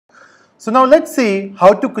So now let's see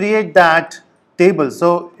how to create that table.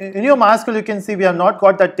 So in your MySQL, you can see we have not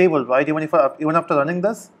got that table, right? Even after running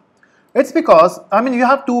this. It's because, you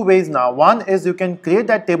have two ways now. One is you can create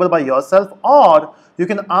that table by yourself, or you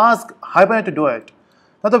can ask Hibernate to do it.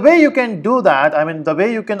 Now the way you can do that, the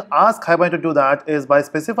way you can ask Hibernate to do that is by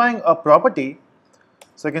specifying a property.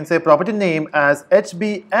 So you can say property name as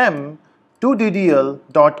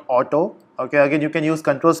hbm2ddl.auto. Okay, again you can use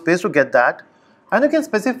control space to get that. And you can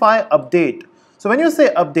specify update. So when you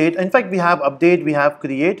say update, in fact we have update, we have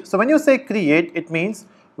create. So when you say create, it means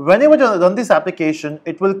whenever you run this application,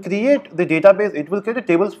 it will create the database, it will create the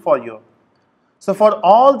tables for you. So for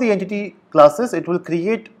all the entity classes, it will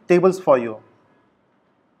create tables for you.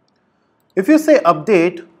 If you say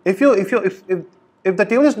update, if the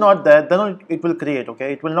table is not there, then it will create,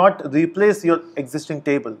 okay? It will not replace your existing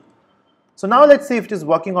table. So now let's see if it is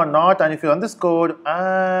working or not, and if you run this code,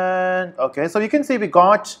 and okay, so you can see we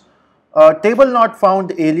got table not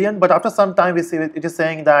found alien, but after some time we see it is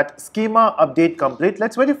saying that schema update complete.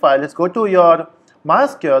 Let's verify. Let's go to your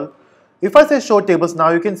MySQL. If I say show tables now,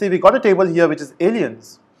 you can see we got a table here which is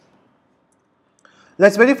aliens.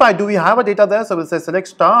 Let's verify, do we have a data there? So we'll say select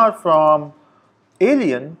star from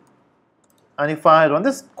alien, and if I run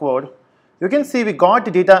this code, you can see we got the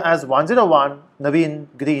data as 101 Navin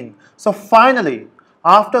green. So finally,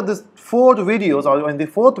 after this 4 videos, or in the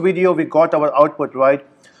 4th video, we got our output, right?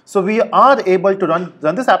 So we are able to run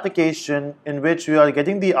this application in which we are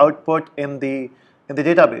getting the output in the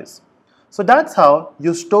database. So that's how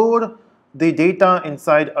you store the data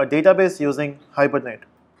inside a database using Hibernate.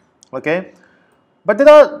 Okay. But there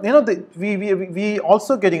are, we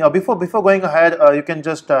also getting, before going ahead, you can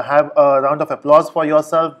just have a round of applause for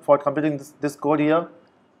yourself for completing this code here.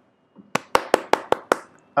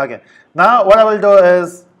 Okay, now what I will do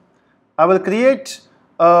is, I will create,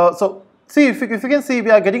 so see if you can see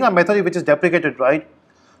we are getting a method which is deprecated, right?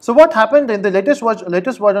 So what happened in the latest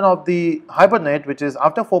version of the Hibernate, which is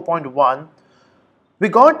after 4.1, we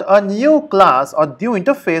got a new class or new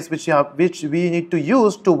interface which we need to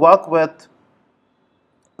use to work with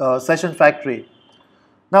SessionFactory.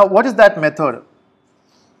 Now what is that method?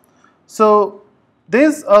 So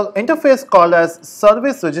there's an interface called as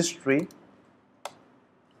ServiceRegistry,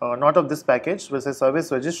 not of this package, we'll say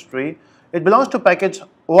ServiceRegistry. It belongs to package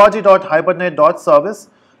org.hibernate.service.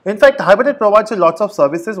 In fact, Hibernate provides you lots of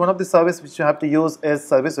services. One of the services which you have to use is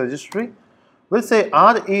ServiceRegistry. We'll say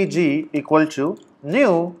reg equal to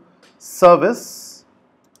new service.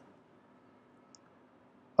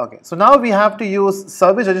 Okay, so now we have to use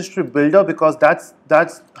Service Registry Builder, because that's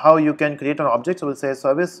how you can create an object. So we'll say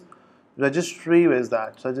Service Registry, where is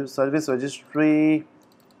that? Service Registry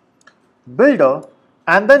Builder,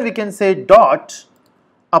 and then we can say dot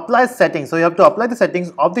apply settings. So you have to apply the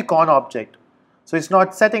settings of the con object. So it's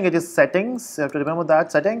not setting, it is settings. You have to remember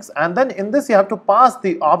that, settings. And then in this you have to pass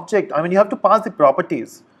the object. You have to pass the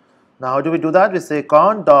properties. Now how do we do that? We say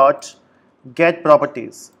con dot get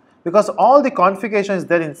properties, because all the configuration is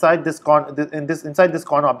there inside this con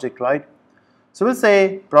object, right? So we'll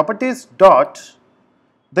say properties dot,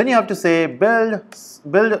 then you have to say build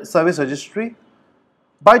service registry.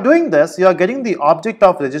 By doing this, you are getting the object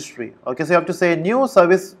of registry. Okay, so you have to say new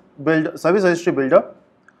service registry builder,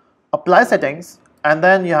 apply settings, and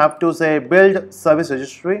then you have to say build service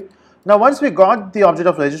registry. Now once we got the object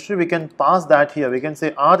of registry, we can pass that here. We can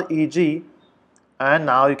say reg, and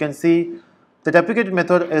now you can see the deprecated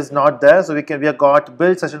method is not there, so we have got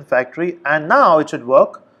build SessionFactory, and now it should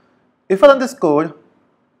work. If I run this code,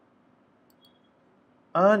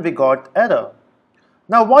 and we got error.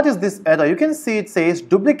 Now what is this error? You can see it says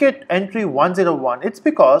duplicate entry 101. It's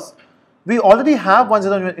because we already have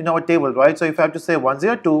 101 in our table, right? So if I have to say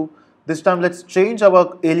 102, this time let's change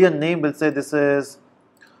our alien name. We'll say this is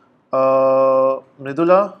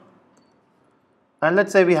Mridula, and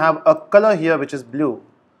let's say we have a color here which is blue.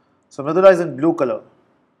 So Mridula is in blue color.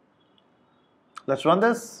 Let's run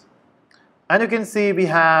this, and you can see we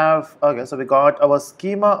have, okay, so we got our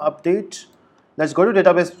schema update. Let's go to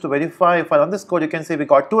database to verify. If I run this code, you can see we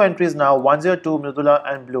got 2 entries now, 102, Mridula,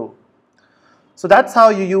 and blue. So that's how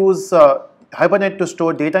you use Hibernate to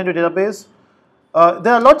store data into database.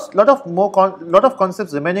 There are lot of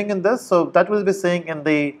concepts remaining in this, so that we'll be seeing in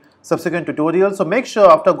the subsequent tutorial. So make sure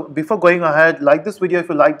before going ahead, like this video if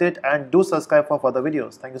you liked it, and do subscribe for further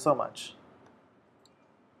videos. Thank you so much.